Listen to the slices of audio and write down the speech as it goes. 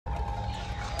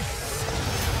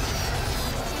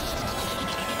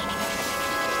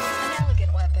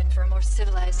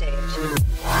civilized age.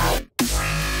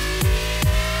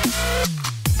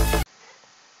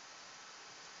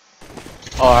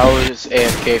 Oh, I was just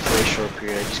AFK for a short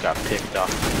period. I just got picked off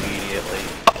immediately.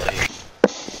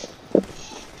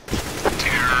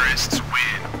 Terrorists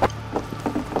win.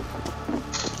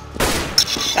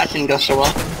 That didn't go so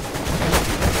well.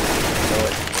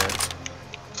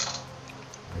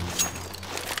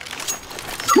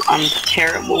 I'm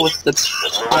terrible with the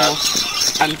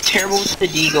I'm terrible with the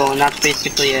deagle, and that's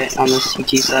basically it on the CT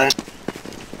side.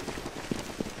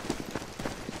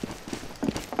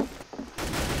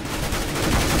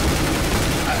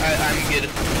 I'm good.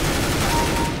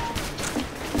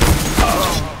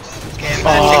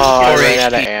 Oh, I ran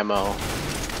out of ammo.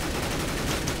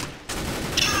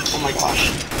 Oh my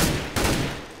gosh.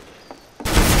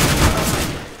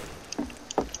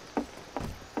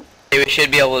 We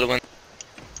should be able to win.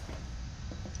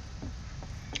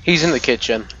 He's in the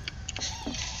kitchen.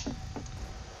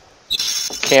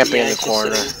 Camping Yeah, in the it's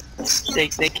corner. just,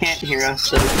 they can't hear us,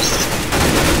 so...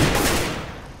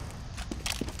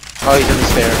 Oh, he's in the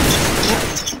stairs.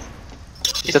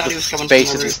 He He's at thought he was the coming base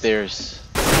from of the the roof. stairs.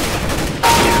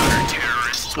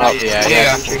 Nice. Oh, yeah,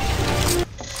 yeah.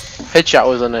 Headshot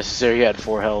was unnecessary, he had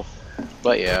 4 health.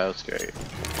 But yeah, that's great.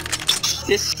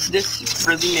 This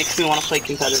really makes me want to play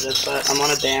competitive, but I'm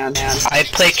on a ban, man. I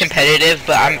play competitive,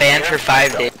 but I'm banned for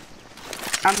 5 days.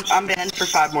 I'm banned for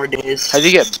 5 more days. How'd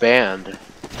you get banned?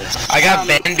 I got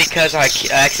banned because I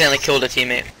accidentally killed a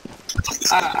teammate.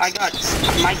 I got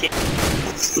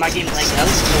my game lagged out,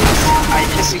 so it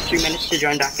took me 3 minutes to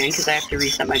join back in because I have to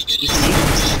reset my PC.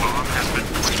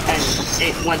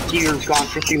 And once you're gone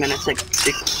for 3 minutes,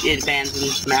 it bans in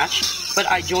this match. But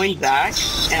I joined back,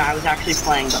 and I was actually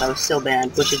playing, but I was still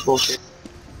banned, which is bullshit.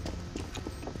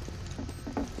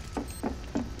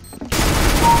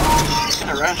 It's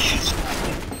gonna rush.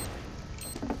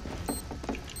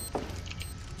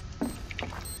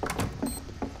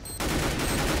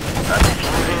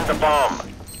 Defusing the bomb.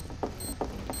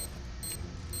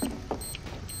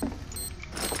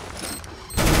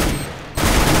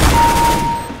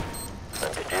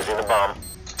 I'm defusing the bomb.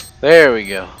 There we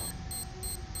go.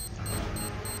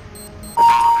 Bomb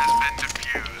has been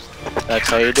defused. That's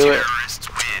how you do it. Terrorists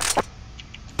win.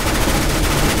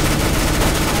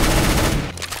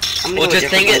 I'm gonna Well, go just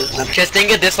think different ways. just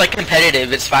think of this like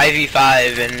competitive. It's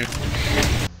 5v5 and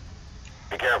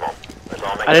Be careful. Let's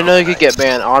all make I didn't know you could contact. get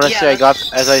banned. Honestly, Yeah, I got,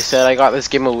 as I said, I got this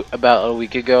game about a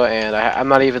week ago, and I'm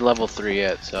not even level 3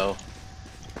 yet, so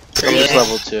I'm just Yeah.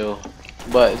 level 2.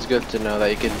 But it's good to know that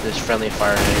you can just friendly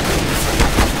fire anything.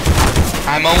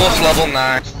 I'm almost level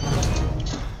 9.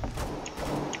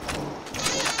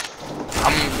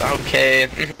 I'm okay.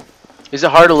 Is it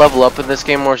hard to level up in this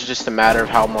game, or is it just a matter of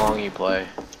how long you play?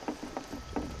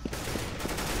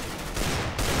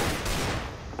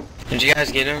 Did you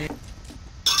guys get him?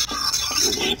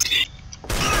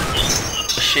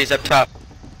 She's up top.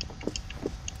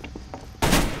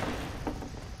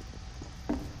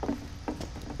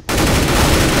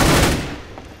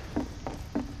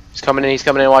 He's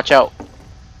coming in, watch out.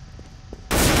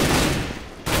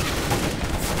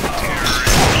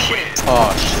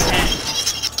 Oh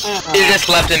shit. You just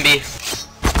left him be.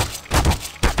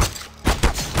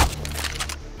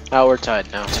 Oh, we're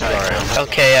tied now. Sorry.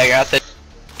 Okay, I got the.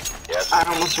 Yes. I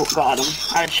almost got him.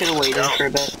 I should have waited for a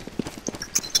bit.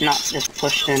 Not just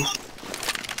pushed in.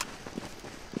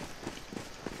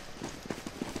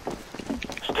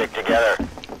 Stick together.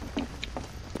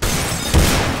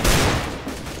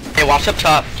 Hey, watch up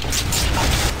top.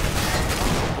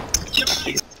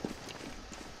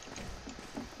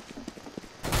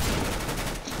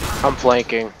 I'm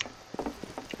flanking.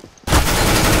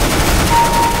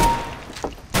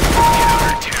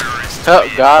 Oh,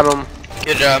 got him.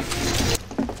 Good job.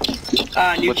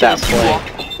 New With that kills, you play. walk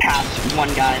past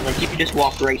one guy, like you could just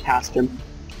walk right past him.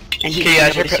 And he Okay,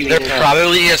 guys, able to see they're you.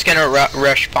 probably just gonna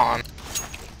rush bomb.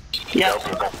 Yep.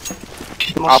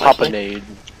 I'll Most pop a likely. nade.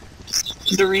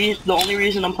 The only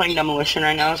reason I'm playing Demolition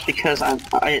right now is because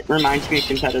it reminds me of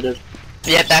competitive.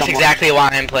 Yeah, that's Somewhat. exactly why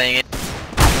I'm playing it.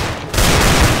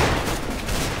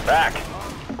 Back.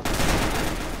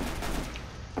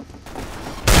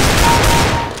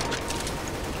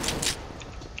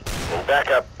 And back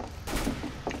up.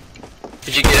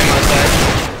 Did you get him outside?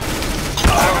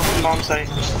 Bomb site.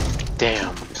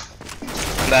 Damn.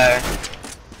 Bye.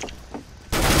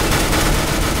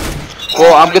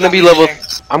 Well, I'm gonna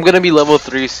be level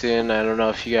 3 soon. I don't know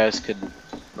if you guys could,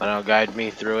 I don't know, guide me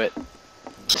through it.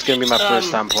 It's gonna be my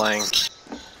first time playing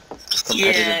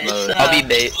competitive yeah, it's, mode. I'll be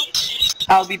bait.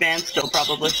 I'll be banned still,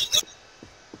 probably.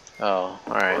 Oh,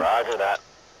 alright. Roger that.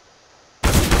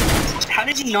 How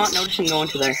did you not notice him going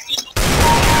to there?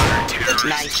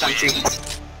 Nice, country.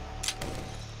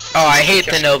 Oh, I hate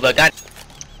the Nova. God.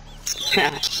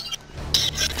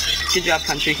 Good job,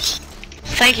 country.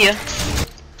 Thank you.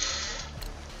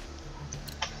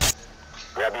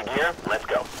 Grab your gear. Let's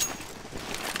go.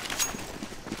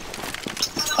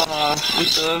 I'm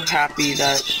so happy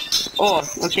that... Oh,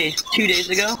 okay, 2 days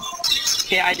ago.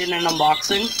 Okay, I did an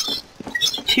unboxing.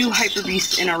 2 Hyper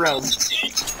Beasts in a row.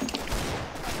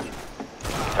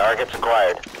 Targets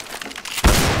acquired.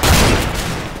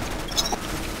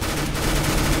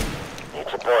 Need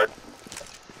support.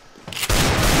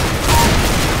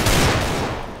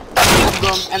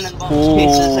 Boom, and then bonus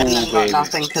pieces, and then got baby.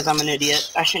 nothing because I'm an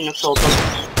idiot. I shouldn't have sold them.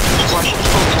 Or I should have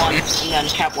sold one and then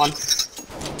kept one.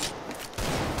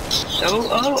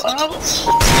 Oh,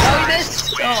 he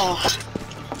missed! Oh.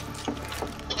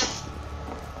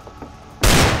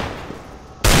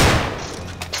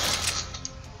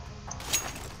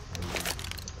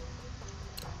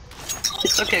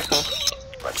 It's okay, Cole.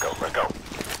 Let's go. Let's go.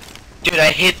 Dude,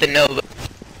 I hate the Nova.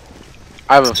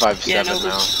 I have a 5-7 Yeah, no,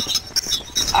 now.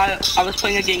 I was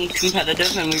playing a game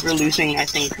competitive and we were losing, I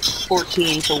think,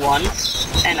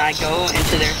 14-1. And I go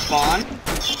into their spawn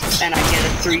and I get a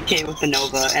 3K with the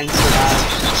Nova and survive.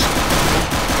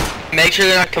 Make sure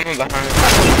they're not coming behind.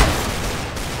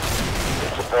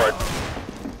 Need support.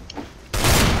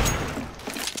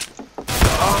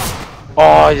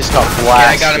 Oh, I just got Yeah, I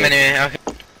blasted. got him anyway. Okay.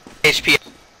 HP.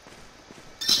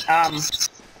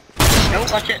 No,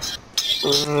 watch it.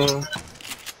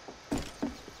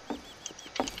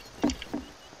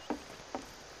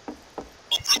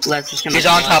 Les is gonna He's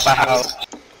on clutch. top of house.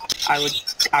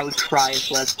 I would cry if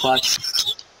Les clutch.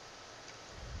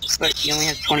 But he only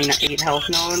has 28 health.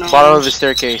 No. Bottom of the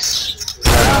staircase. I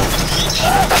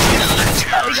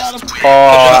got him.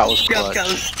 Oh, that was Go,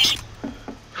 clutch.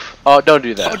 Oh, don't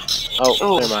do that. Oh,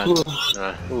 Oh, never mind. ooh.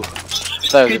 Ooh.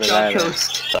 Thought I was Good gonna job, die there.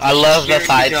 Coast. I love the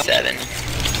Very good job.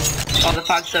 5-7. Oh, the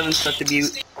 5-7's such a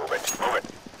beaut. Move it. Move it.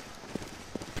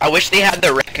 I wish they had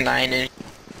the Rec 9 in.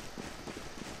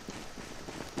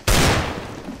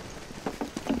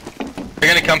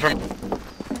 They're gonna come from.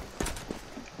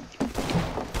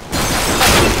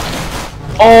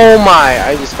 Oh my!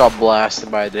 I just got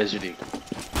blasted by a Desert Eagle.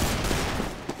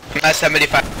 I'm at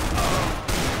 75.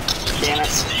 Damn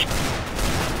it.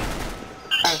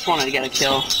 I just wanted to get a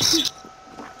kill.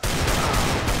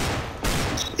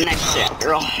 Next shot,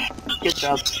 girl. Good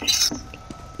job.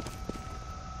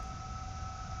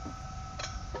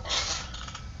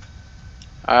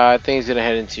 I think he's gonna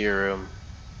head into your room.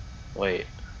 Wait.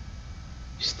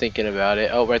 He's thinking about it.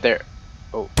 Oh, right there.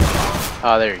 Oh.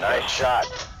 Oh, there you go. Nice shot.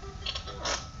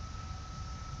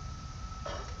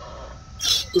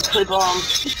 Just play bomb.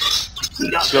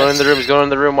 You got He's going in this. the room. He's going in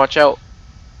the room. Watch out.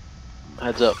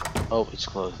 Heads up. Oh, it's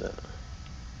closed it.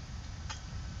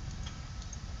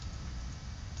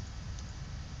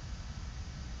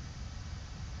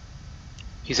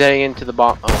 He's heading into the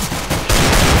bomb. Oh.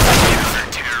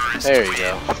 There you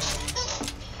go.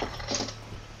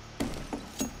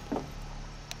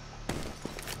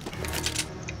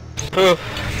 Ooh.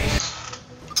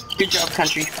 Good job,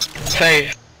 country.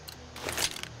 Hey,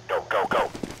 Go. Go. Go. where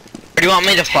do you want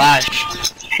me to flash?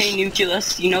 Hey,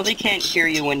 Nucleus, you know they can't hear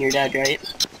you when you're dead, right?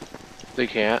 They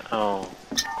can't. Oh.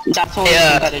 That's only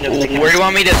Yeah. competitive. They Where do you can't.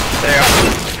 want me to? There.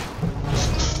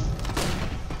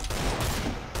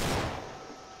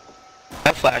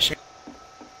 That flash.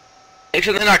 Make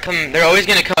sure they're not coming. They're always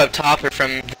gonna come up top or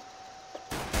from.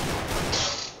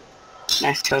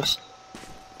 Nice Coast.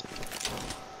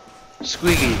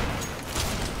 Squeaky.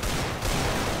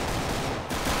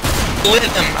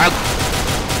 With them.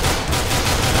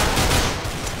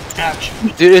 Ouch.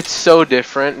 Dude, it's so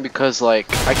different because, like,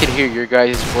 I can hear your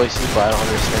guys' voices, but I don't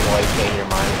understand why you can't hear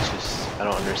mine. It's just, I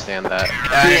don't understand that.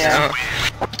 Yeah.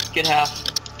 Good half.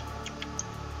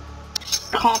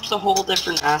 Comp's a whole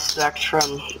different aspect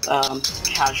from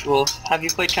casual. Have you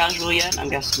played casual yet? I'm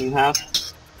guessing you have.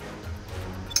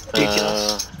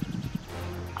 Ridiculous.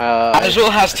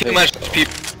 Casual has too much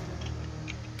people.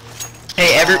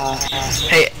 Hey,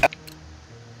 hey,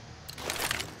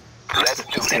 Let's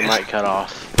do It might cut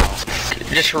off.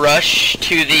 just rush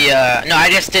to the. No, I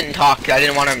just didn't talk. I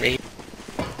didn't want him to.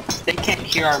 They can't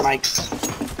hear our mics.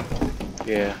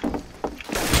 Yeah.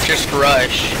 Just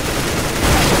rush.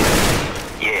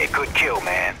 Yeah, good kill,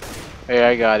 man. Hey,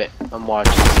 I got it. I'm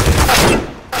watching.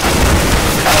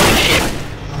 Oh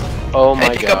shit. Oh my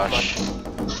pick up gosh.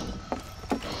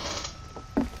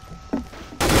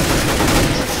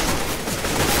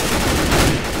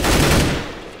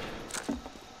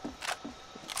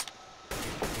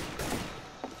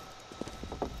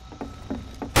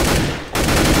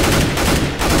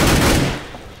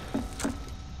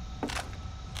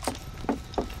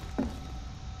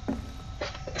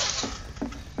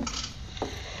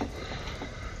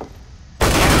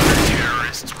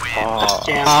 Oh.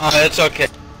 Damn. It's okay.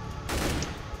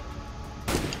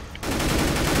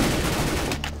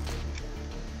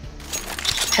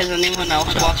 Has anyone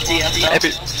else watched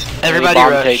DSL? Everybody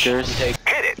bomb rush. takers. Hit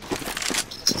it.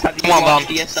 Have you Come on, watched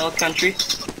bomb. DSL Country?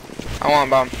 I want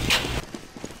bomb.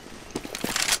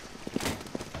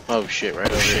 Oh shit! Right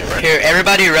over here. Right. Here,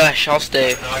 everybody rush. I'll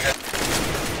stay.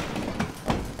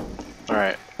 All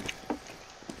right.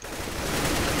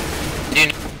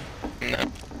 Dude,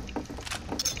 no.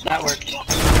 That worked.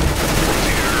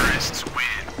 Terrorists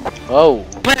win. Oh.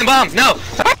 Plant bombs. No.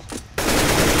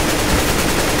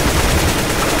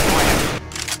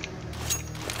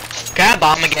 Can I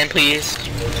bomb again, please?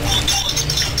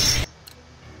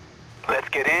 Let's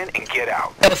get in and get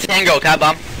out. Oh, Sango, can I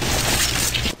bomb?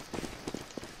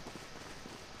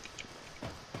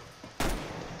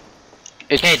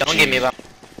 It's Hey, don't give me a bomb.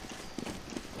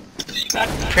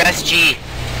 Press G.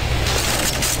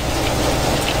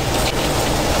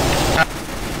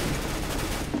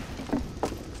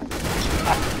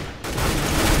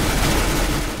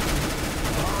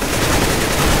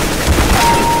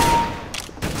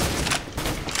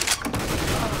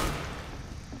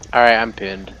 All right, I'm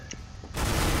pinned.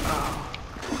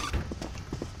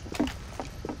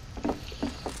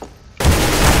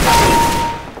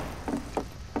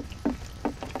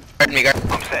 Guard me, guard.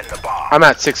 I'm setting the bomb. I'm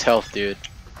at 6 health, dude.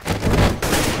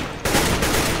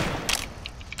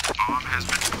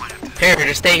 Here,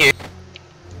 just stay here.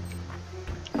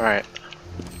 All right.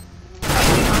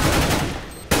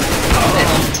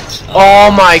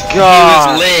 Oh my He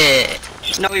god! was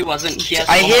lit. No, he wasn't. He has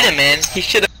I the hit whole- him, man. He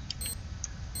should have.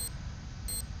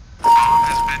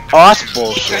 Oh, that's He tried to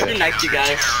bullshit. knife you guys.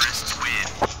 Terrorists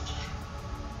win.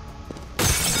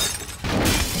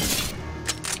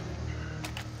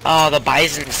 Oh, the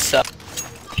bison suck.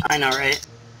 I know, right?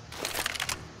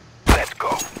 Let's go.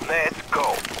 Let's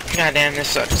go. God damn, this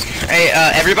sucks. Hey,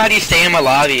 everybody stay in my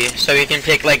lobby so we can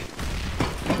pick like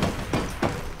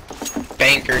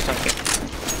bank or something.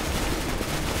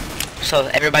 So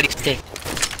everybody stay. He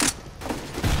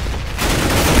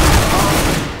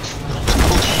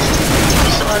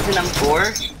still has an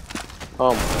M4.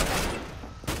 Oh my.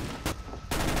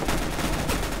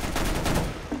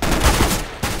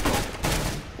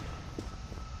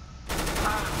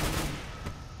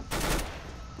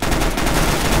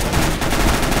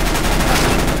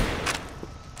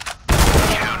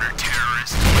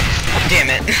 Counter-terrorists Damn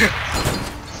it.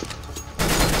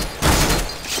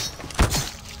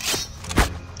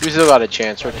 We still got a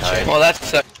chance. We're tied. Well,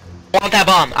 that's I want that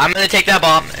bomb. I'm gonna take that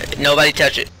bomb. Nobody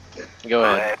touch it. Go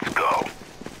ahead. Let's go.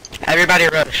 Everybody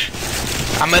rush.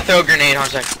 I'm gonna throw a grenade on a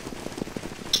sec.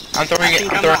 I'm throwing it.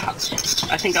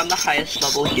 I think I'm the highest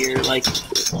level here, like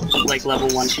level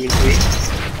 1, 2, and 3.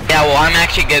 Yeah, well, I'm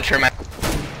actually good for my.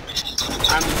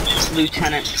 I'm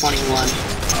Lieutenant 21.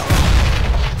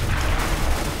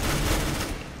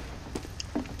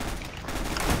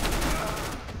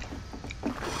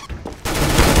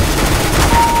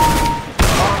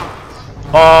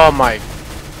 Oh my.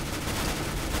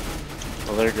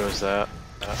 Well, there goes that.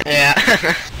 Yeah.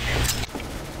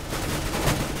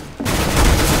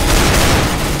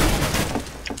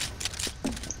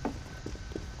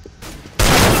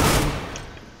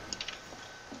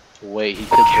 Wait, he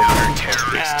could be.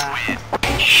 Counter-terrorists Yeah.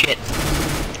 win. Shit.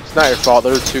 It's not your fault.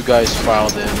 There were 2 guys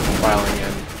filing in.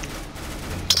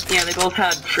 Yeah, they both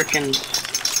had frickin'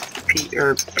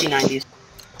 P90s.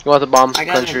 You want the bomb I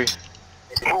got country?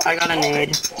 I got a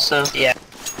nade, so Yeah.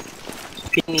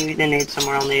 if you need a nade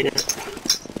somewhere, I'll nade it.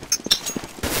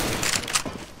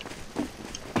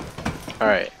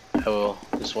 Alright, I will.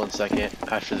 Just 1 second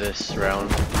after this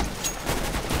round.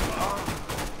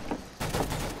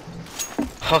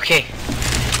 Okay.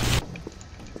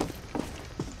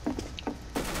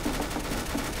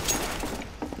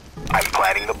 I'm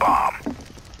planting the bomb.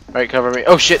 Alright, cover me.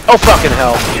 Oh shit! Oh fucking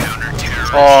hell!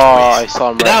 Counter-terrorists Oh, I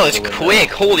saw him right That was through the window.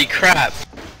 quick. Holy crap.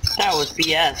 That was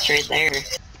BS right there.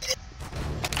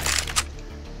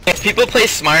 If people play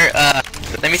smart,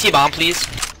 let me see bomb, please.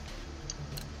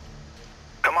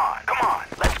 Come on,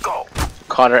 let's go.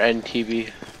 Connor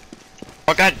NTV.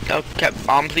 Oh god, okay,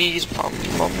 bomb, please. Bomb,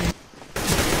 bomb.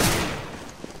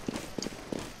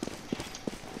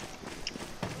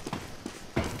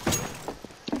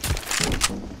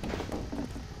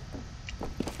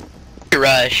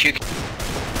 Rush, you.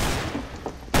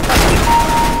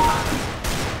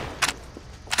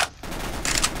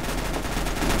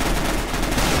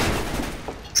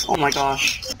 Oh my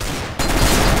gosh.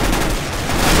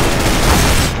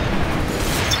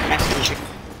 Nice to meet you.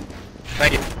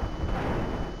 Thank you.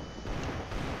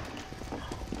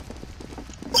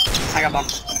 I got bomb.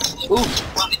 Ooh.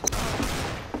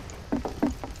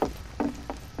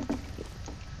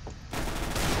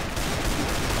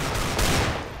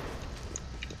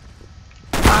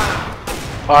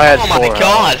 Oh, I had Oh my 4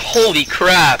 god, health. holy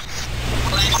crap.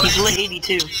 He's lit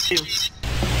 82 too.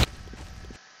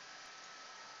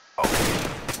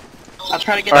 I'll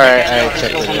try to get Alright, that I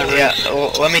accepted on the it. roof. Yeah,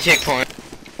 well, let me take point.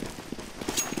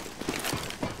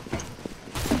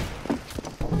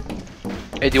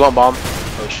 Hey, do you want bomb?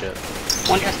 Oh shit.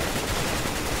 One guy.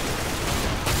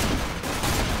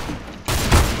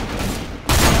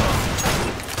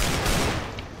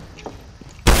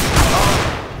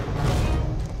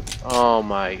 Oh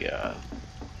my god.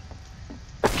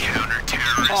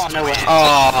 Oh no way.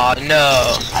 Oh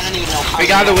no. I don't even know how. We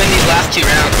gotta win these last 2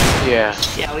 rounds. Yeah.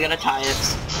 Yeah, we gotta tie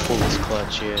it. Pull this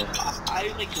clutch, yeah.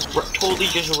 I like totally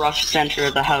just rushed center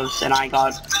of the house and I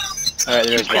got Alright, 2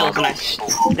 there's kills bomb.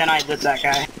 and then I lit that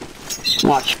guy.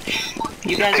 Watch.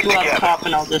 You guys go up top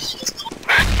and I'll just.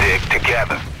 Stick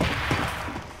together.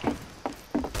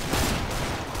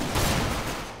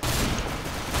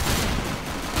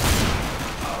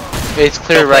 It's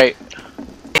clear right.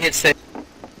 It's the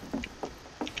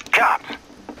Cops.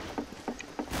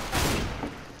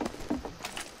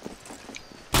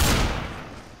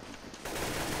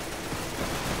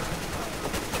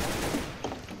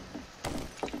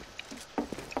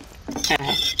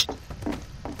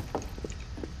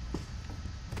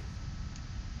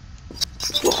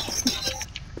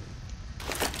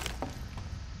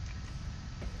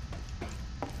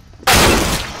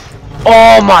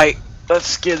 Oh my! That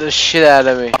scared the shit out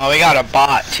of me. Oh, we got a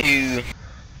bot too.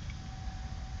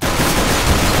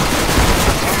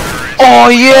 Oh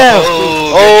yeah!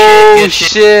 Oh, good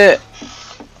shit,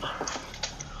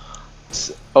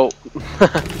 Oh.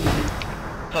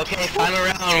 Okay, final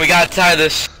round. We gotta tie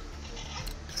this.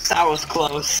 That was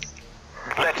close.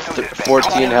 Let's do this.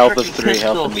 14 health of freaking 3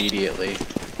 health pistol. immediately.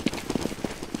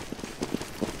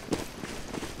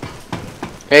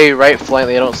 Hey, right flank,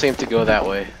 they don't seem to go that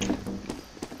way.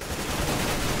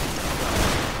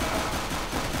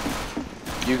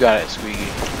 You got it, Squeaky.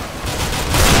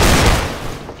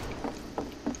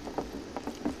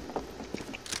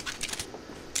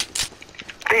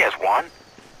 There's one.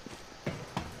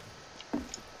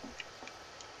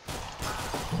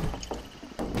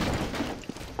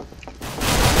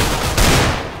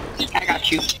 I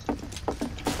got you.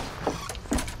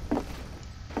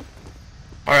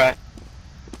 Alright.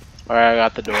 Alright, I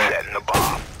got the door. Setting the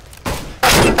bomb.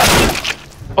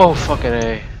 Oh, fucking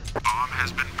A.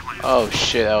 Oh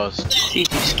shit, that was... She's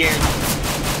too scared.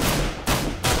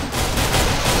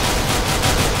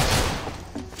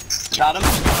 Got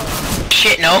him?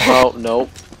 Shit, no. Oh, nope.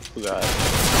 Who got it?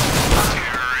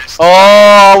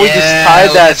 Oh, we just Yeah, tied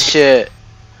that let's- shit.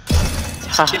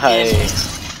 Hi.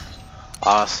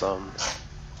 Awesome.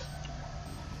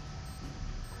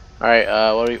 Alright,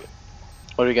 what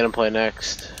are we gonna play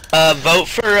next? Vote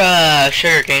for,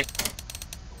 Sugarcane.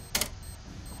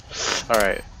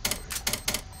 Alright.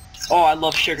 Oh, I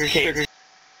love sugar cake.